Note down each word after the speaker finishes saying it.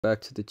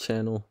back to the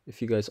channel.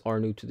 If you guys are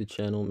new to the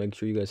channel, make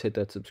sure you guys hit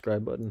that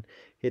subscribe button,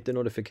 hit the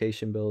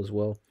notification bell as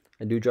well.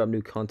 I do drop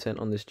new content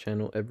on this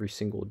channel every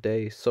single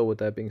day. So with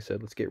that being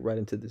said, let's get right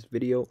into this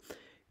video.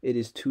 It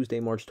is Tuesday,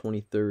 March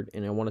 23rd,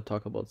 and I want to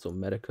talk about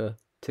Zomedica,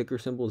 ticker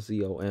symbol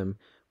ZOM,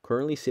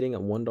 currently sitting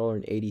at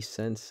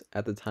 $1.80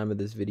 at the time of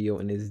this video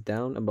and is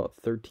down about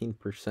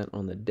 13%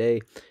 on the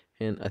day.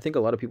 And I think a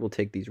lot of people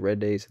take these red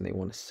days and they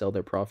want to sell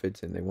their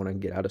profits and they want to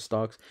get out of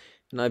stocks.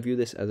 And I view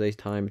this as a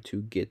time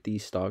to get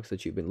these stocks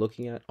that you've been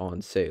looking at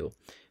on sale.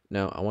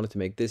 Now, I wanted to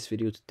make this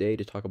video today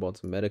to talk about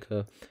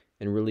Zomedica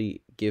and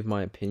really give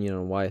my opinion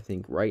on why I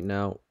think right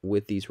now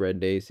with these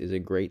red days is a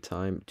great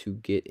time to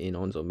get in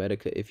on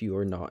Zomedica if you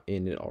are not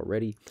in it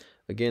already.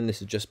 Again,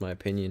 this is just my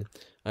opinion.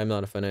 I'm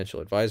not a financial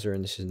advisor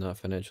and this is not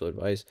financial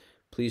advice.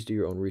 Please do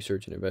your own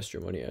research and invest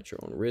your money at your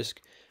own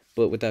risk.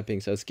 But with that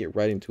being said, let's get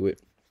right into it.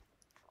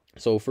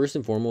 So first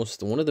and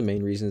foremost, one of the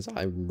main reasons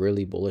I'm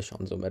really bullish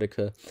on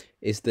Zomedica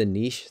is the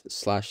niche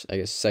slash, I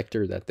guess,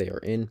 sector that they are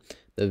in.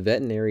 The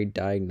veterinary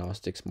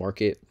diagnostics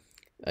market,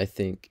 I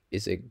think,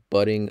 is a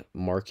budding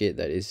market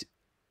that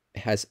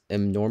has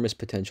enormous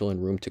potential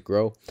and room to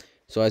grow.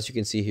 So as you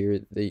can see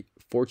here, the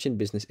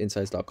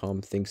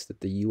FortuneBusinessInsights.com thinks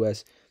that the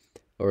U.S.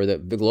 or the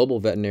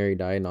global veterinary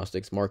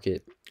diagnostics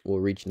market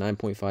will reach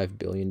 $9.5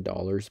 billion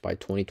by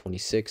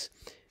 2026.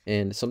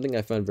 And something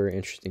I found very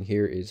interesting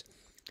here is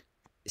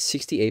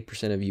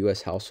 68% of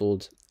U.S.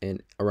 households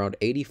and around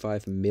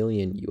 85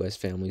 million U.S.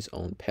 families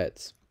own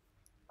pets.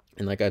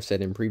 And like I've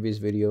said in previous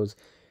videos,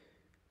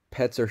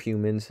 pets are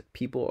humans.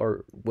 People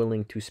are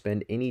willing to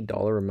spend any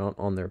dollar amount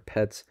on their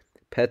pets.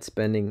 Pet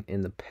spending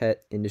in the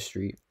pet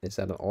industry is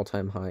at an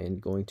all-time high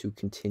and going to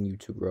continue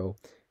to grow.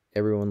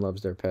 Everyone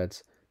loves their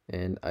pets.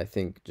 And I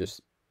think just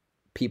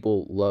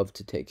people love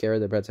to take care of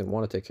their pets and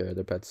want to take care of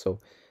their pets.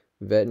 So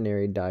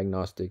veterinary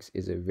diagnostics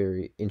is a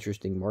very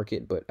interesting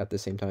market, but at the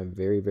same time,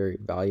 very, very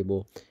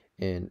valuable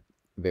and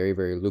very,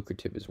 very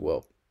lucrative as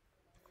well.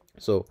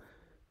 So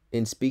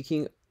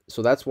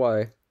that's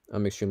why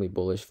I'm extremely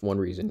bullish. One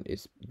reason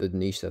is the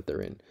niche that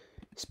they're in.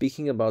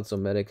 Speaking about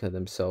Zomedica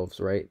themselves,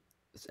 right?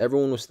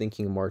 Everyone was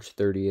thinking March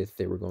 30th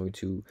they were going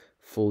to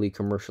fully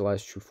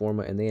commercialize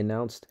Truforma, and they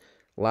announced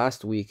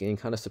last week and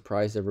kind of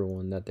surprised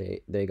everyone that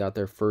they got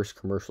their first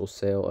commercial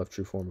sale of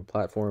Truforma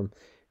platform.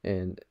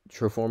 And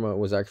Truforma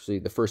was actually,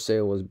 the first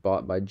sale was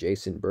bought by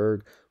Jason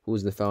Berg, who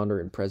is the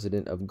founder and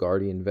president of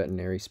Guardian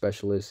Veterinary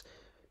Specialists.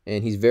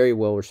 And he's very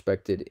well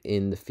respected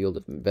in the field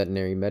of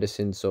veterinary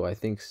medicine. So I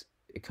think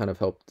it kind of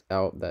helped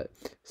out that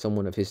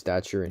someone of his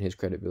stature and his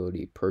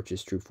credibility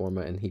purchased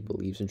Truforma, and he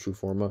believes in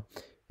Truforma.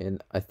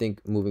 And I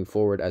think moving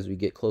forward, as we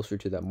get closer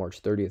to that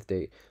March 30th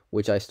date,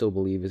 which I still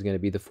believe is going to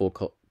be the full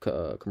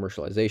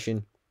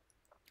commercialization,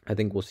 I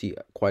think we'll see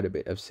quite a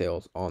bit of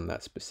sales on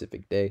that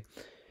specific day.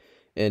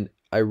 And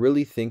I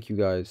really think, you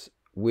guys,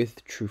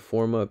 with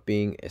Truforma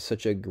being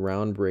such a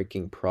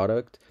groundbreaking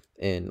product,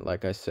 and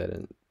like I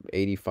said,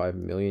 85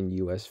 million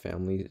U.S.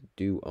 families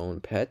do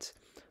own pets,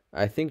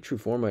 I think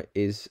Truforma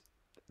is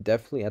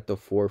definitely at the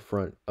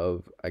forefront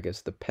of, I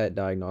guess, the pet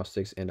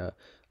diagnostics and a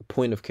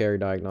point-of-care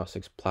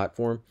diagnostics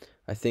platform.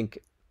 I think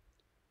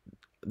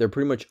they're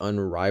pretty much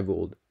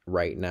unrivaled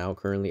right now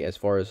currently as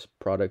far as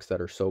products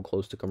that are so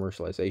close to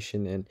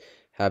commercialization and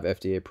have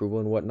FDA approval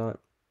and whatnot.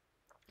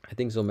 I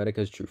think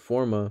Zomedica's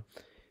Truforma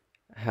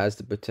has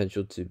the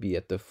potential to be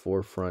at the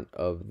forefront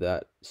of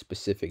that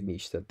specific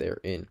niche that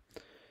they're in.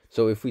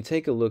 So if we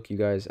take a look, you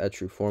guys, at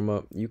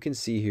Truforma, you can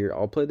see here,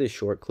 I'll play this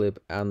short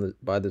clip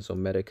by the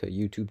Zomedica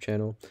YouTube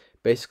channel,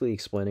 basically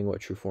explaining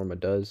what Truforma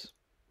does.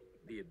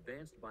 The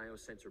advanced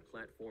biosensor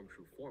platform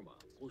Truforma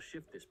will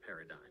shift this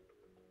paradigm,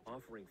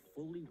 offering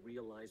fully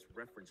realized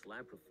reference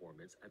lab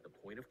performance at the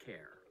point of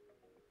care.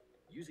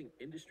 Using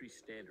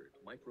industry-standard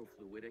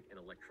microfluidic and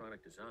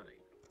electronic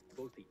design,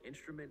 both the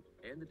instrument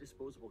and the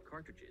disposable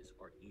cartridges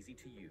are easy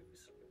to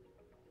use.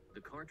 The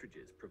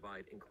cartridges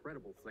provide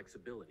incredible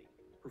flexibility,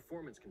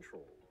 performance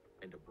control,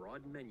 and a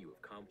broad menu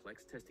of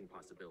complex testing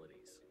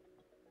possibilities.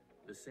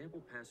 The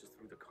sample passes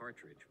through the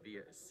cartridge via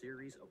a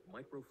series of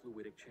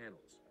microfluidic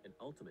channels and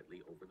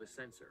ultimately over the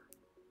sensor,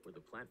 where the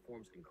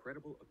platform's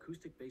incredible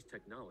acoustic-based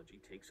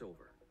technology takes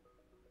over.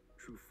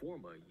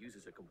 Truforma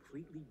uses a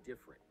completely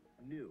different,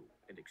 new,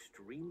 and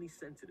extremely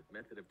sensitive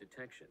method of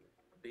detection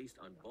based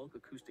on bulk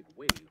acoustic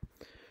wave.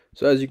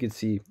 So as you can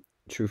see,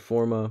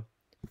 Truforma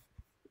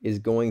is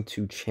going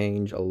to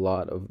change a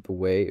lot of the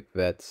way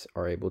vets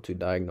are able to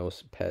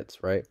diagnose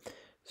pets, right?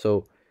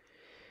 So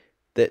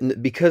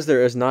that because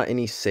there is not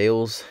any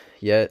sales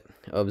yet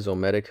of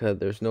Zomedica,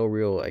 there's no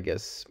real, I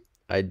guess,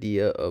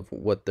 idea of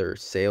what their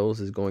sales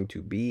is going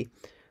to be.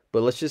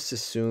 But let's just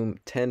assume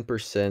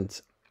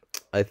 10%,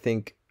 I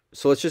think.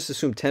 So let's just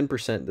assume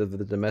 10% of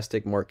the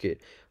domestic market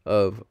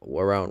of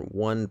around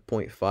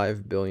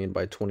 1.5 billion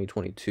by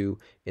 2022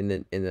 in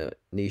the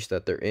niche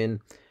that they're in.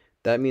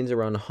 That means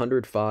around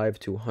 105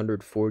 to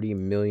 140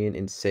 million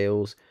in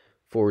sales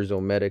for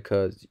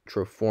Zomedica's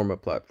Truforma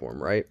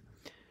platform, right?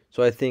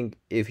 So I think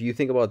if you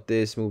think about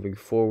this moving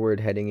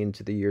forward, heading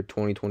into the year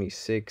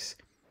 2026,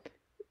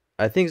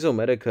 I think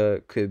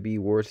Zomedica could be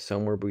worth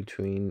somewhere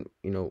between,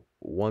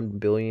 1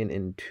 billion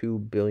and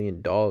 $2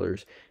 billion.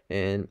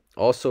 And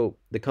also,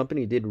 the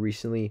company did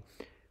recently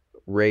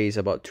raise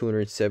about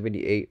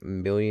 278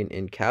 million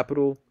in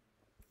capital.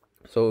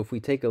 So if we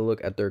take a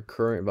look at their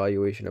current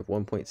valuation of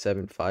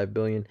 1.75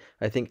 billion,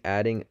 I think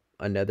adding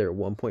another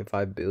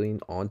 1.5 billion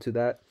onto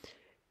that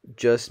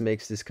just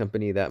makes this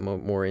company that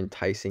more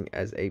enticing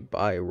as a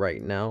buy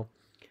right now.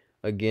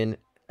 Again,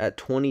 at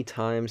 20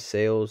 times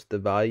sales, the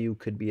value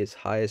could be as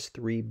high as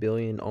 3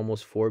 billion,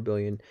 almost 4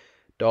 billion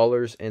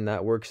dollars, and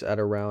that works at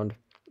around,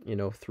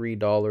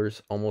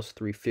 $3, almost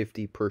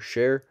 3.50 per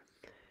share.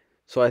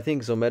 So I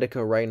think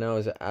Zomedica right now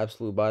is an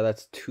absolute buy.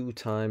 That's 2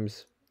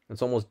 times.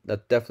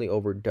 That's definitely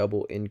over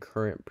double in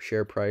current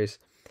share price.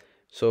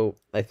 So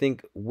I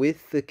think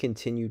with the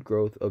continued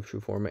growth of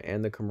Truforma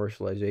and the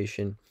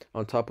commercialization,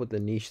 on top of the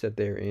niche that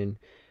they're in,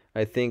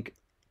 I think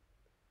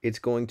it's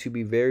going to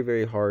be very,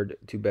 very hard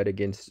to bet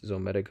against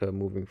Zomedica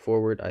moving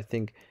forward. I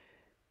think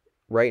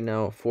right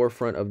now,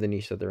 forefront of the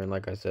niche that they're in,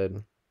 like I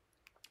said,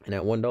 and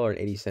at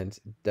 $1.80,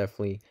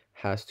 definitely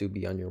has to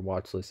be on your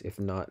watch list if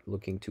not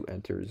looking to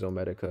enter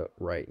Zomedica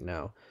right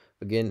now.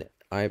 Again,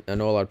 I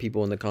know a lot of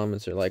people in the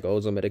comments are like, oh,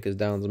 Zomedica's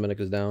down,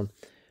 Zomedica's down.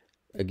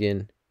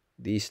 Again,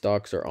 these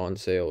stocks are on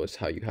sale is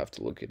how you have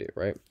to look at it,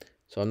 right?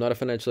 So I'm not a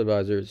financial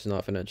advisor. It's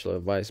not financial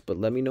advice, but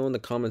let me know in the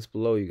comments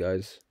below, you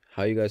guys,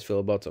 how you guys feel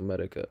about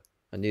Zomedica.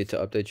 I need to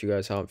update you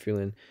guys how I'm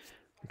feeling.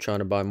 I'm trying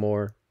to buy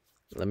more.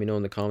 Let me know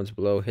in the comments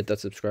below. Hit that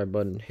subscribe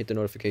button. Hit the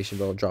notification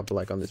bell. Drop a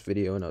like on this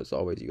video. And as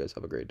always, you guys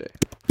have a great day.